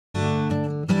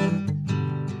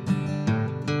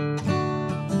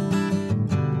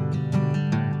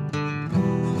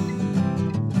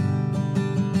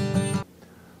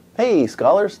Hey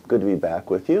scholars, good to be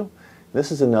back with you.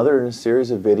 This is another in a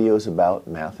series of videos about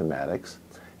mathematics,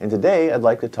 and today I'd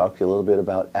like to talk to you a little bit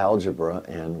about algebra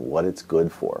and what it's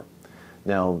good for.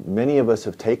 Now, many of us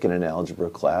have taken an algebra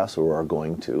class or are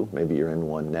going to, maybe you're in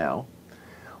one now.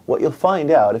 What you'll find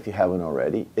out, if you haven't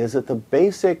already, is that the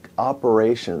basic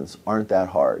operations aren't that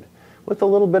hard. With a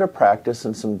little bit of practice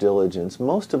and some diligence,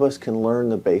 most of us can learn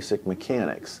the basic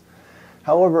mechanics.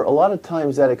 However, a lot of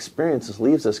times that experience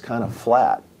leaves us kind of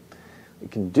flat. We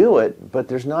can do it, but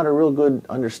there's not a real good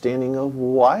understanding of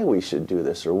why we should do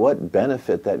this or what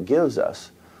benefit that gives us.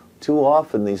 Too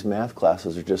often these math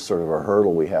classes are just sort of a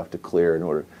hurdle we have to clear in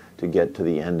order to get to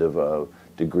the end of a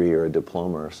degree or a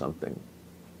diploma or something.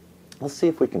 Let's see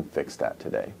if we can fix that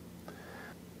today.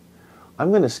 I'm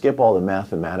going to skip all the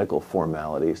mathematical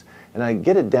formalities, and I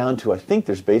get it down to, I think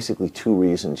there's basically two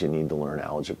reasons you need to learn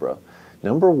algebra.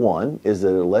 Number one is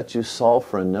that it lets you solve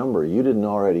for a number you didn't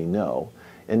already know.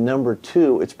 And number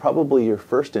two, it's probably your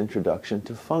first introduction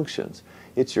to functions.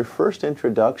 It's your first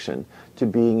introduction to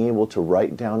being able to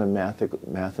write down a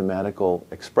mathematical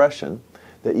expression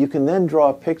that you can then draw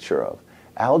a picture of.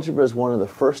 Algebra is one of the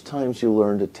first times you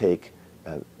learn to take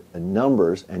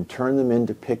numbers and turn them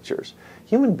into pictures.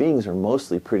 Human beings are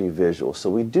mostly pretty visual, so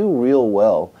we do real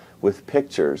well with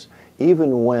pictures,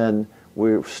 even when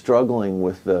we're struggling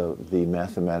with the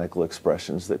mathematical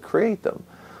expressions that create them.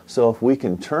 So if we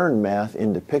can turn math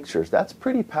into pictures, that's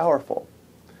pretty powerful.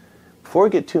 Before we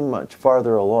get too much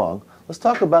farther along, let's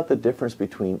talk about the difference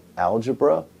between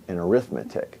algebra and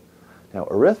arithmetic. Now,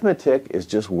 arithmetic is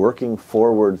just working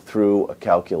forward through a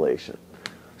calculation.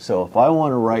 So if I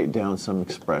want to write down some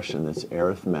expression that's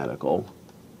arithmetical,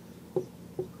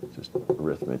 just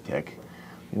arithmetic,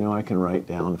 I can write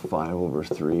down 5 over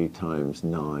 3 times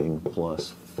 9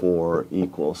 plus 4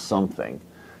 equals something.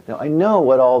 Now, I know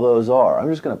what all those are. I'm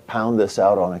just going to pound this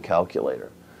out on a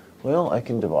calculator. Well, I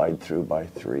can divide through by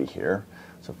 3 here.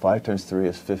 So 5 times 3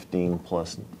 is 15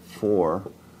 plus 4.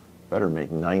 Better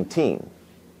make 19.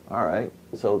 All right.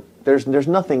 So there's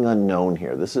nothing unknown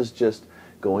here. This is just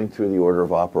going through the order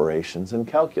of operations and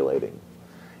calculating.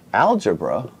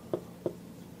 Algebra,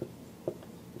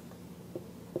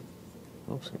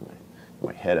 oops, get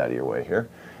my head out of your way here.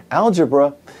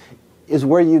 Algebra is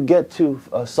where you get to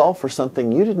solve for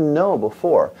something you didn't know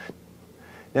before.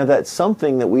 Now, that's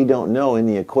something that we don't know in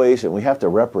the equation. We have to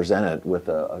represent it with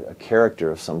a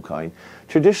character of some kind.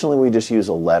 Traditionally, we just use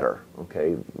a letter,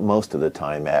 okay, most of the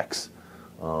time X.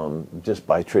 Just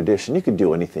by tradition. You could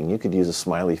do anything. You could use a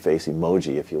smiley face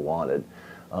emoji if you wanted.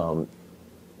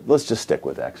 Let's just stick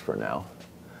with X for now.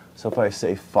 So if I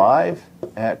say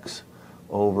 5x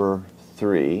over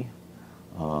 3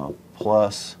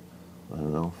 plus, I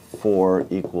don't know, 4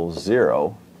 equals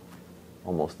 0,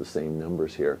 almost the same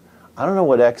numbers here. I don't know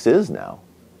what X is now.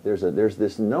 There's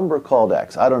this number called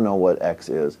X. I don't know what X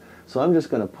is. So I'm just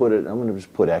going to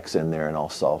just put X in there and I'll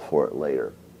solve for it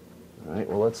later. All right,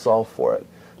 well, let's solve for it.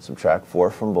 Subtract 4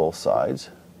 from both sides.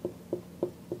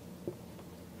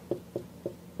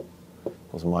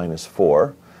 Equals minus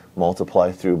 4.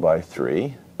 Multiply through by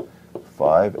 3.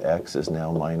 5x is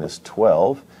now minus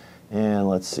 12. And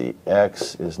let's see,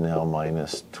 x is now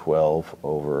minus 12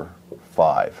 over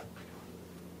 5.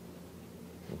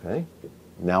 Okay?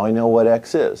 Now I know what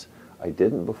x is. I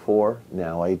didn't before,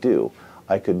 now I do.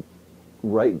 I could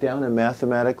write down a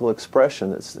mathematical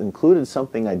expression that's included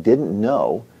something I didn't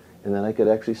know, and then I could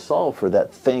actually solve for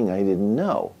that thing I didn't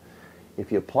know.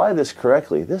 If you apply this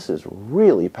correctly, this is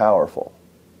really powerful.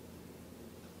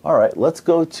 All right, let's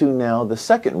go to now the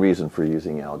second reason for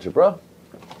using algebra,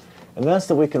 and that's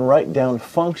that we can write down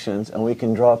functions and we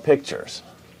can draw pictures.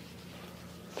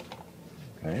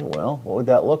 Okay, well, what would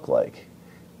that look like?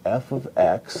 F of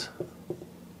x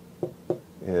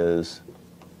is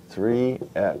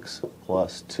 3x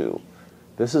plus 2.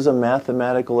 This is a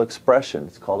mathematical expression.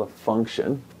 It's called a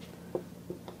function.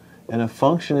 And a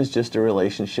function is just a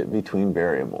relationship between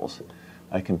variables.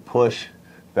 I can push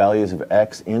values of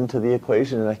x into the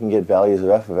equation and I can get values of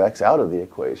f of x out of the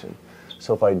equation.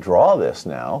 So if I draw this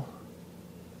now,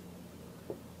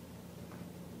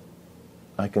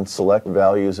 I can select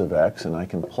values of x and I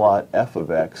can plot f of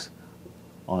x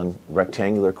on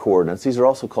rectangular coordinates. These are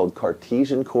also called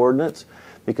Cartesian coordinates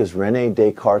because René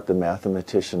Descartes, the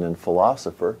mathematician and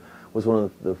philosopher, was one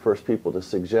of the first people to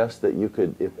suggest that you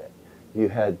could, if you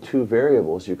had two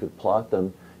variables, you could plot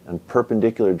them in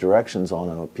perpendicular directions on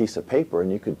a piece of paper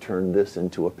and you could turn this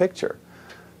into a picture.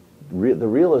 The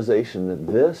realization that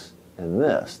this and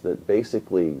this, that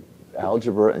basically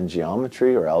algebra and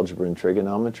geometry or algebra and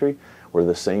trigonometry were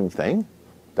the same thing,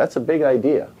 that's a big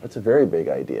idea. That's a very big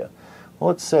idea. Well,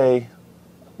 let's say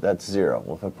that's 0.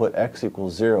 Well, if I put x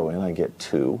equals 0 in, I get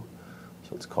 2. So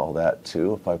let's call that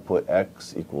 2. If I put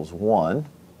x equals 1,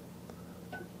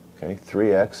 okay,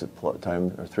 3x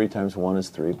times, or 3 times 1 is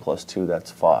 3, plus 2,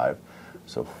 that's 5.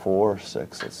 So 4,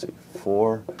 6, let's see,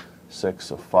 4, 6,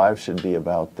 so 5 should be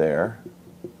about there.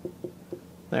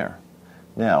 There.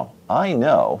 Now, I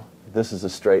know this is a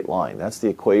straight line. That's the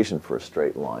equation for a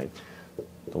straight line.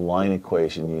 The line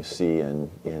equation you see in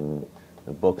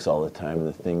the books all the time,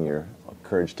 the thing you're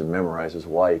encouraged to memorize is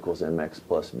y equals mx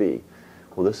plus b.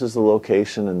 Well, this is the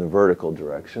location in the vertical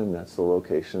direction. That's the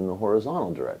location in the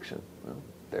horizontal direction. Well,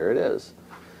 there it is.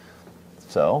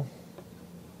 So,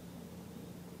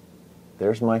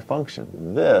 there's my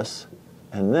function. This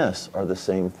and this are the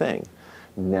same thing.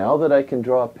 Now that I can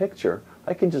draw a picture,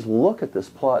 I can just look at this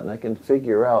plot and I can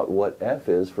figure out what f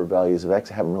is for values of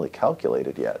x I haven't really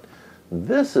calculated yet.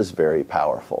 This is very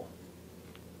powerful.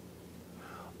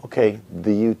 Okay,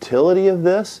 the utility of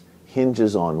this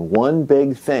hinges on one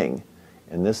big thing.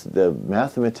 And the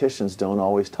mathematicians don't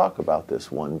always talk about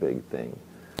this one big thing.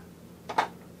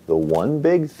 The one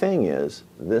big thing is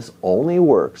this only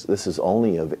works, this is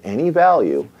only of any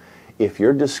value if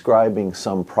you're describing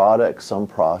some product, some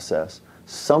process,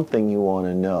 something you want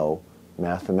to know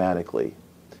mathematically.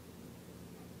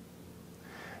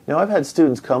 Now, I've had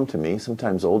students come to me,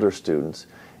 sometimes older students,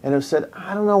 and have said,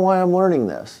 I don't know why I'm learning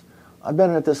this. I've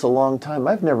been at this a long time.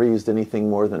 I've never used anything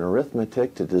more than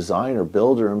arithmetic to design or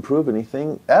build or improve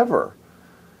anything ever.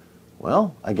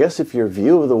 Well, I guess if your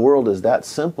view of the world is that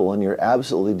simple and you're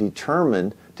absolutely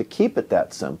determined to keep it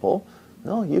that simple,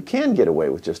 well, you can get away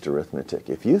with just arithmetic.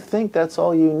 If you think that's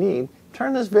all you need,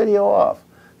 turn this video off.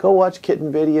 Go watch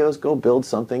kitten videos, go build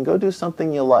something, go do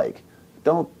something you like.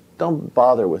 Don't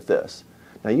bother with this.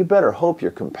 Now, you better hope your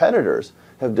competitors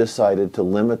have decided to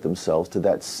limit themselves to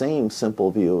that same simple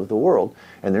view of the world,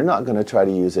 and they're not going to try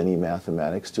to use any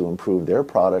mathematics to improve their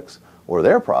products or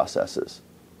their processes.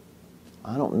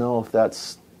 I don't know if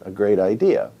that's a great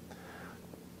idea.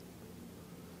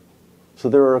 So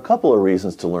there are a couple of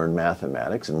reasons to learn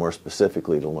mathematics, and more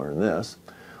specifically to learn this.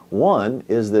 One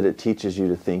is that it teaches you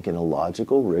to think in a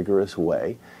logical, rigorous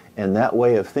way, and that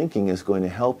way of thinking is going to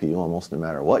help you almost no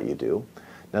matter what you do.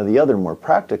 Now, the other more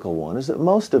practical one is that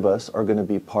most of us are going to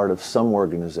be part of some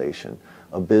organization,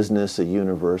 a business, a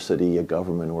university, a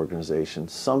government organization,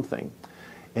 something.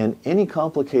 And any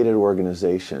complicated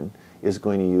organization is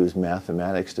going to use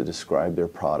mathematics to describe their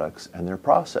products and their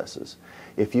processes.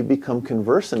 If you become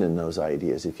conversant in those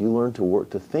ideas, if you learn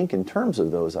to think in terms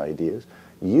of those ideas,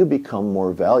 you become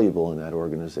more valuable in that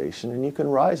organization and you can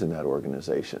rise in that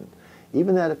organization.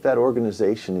 Even if that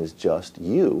organization is just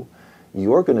you,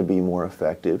 you're going to be more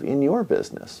effective in your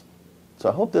business. So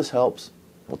I hope this helps.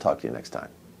 We'll talk to you next time.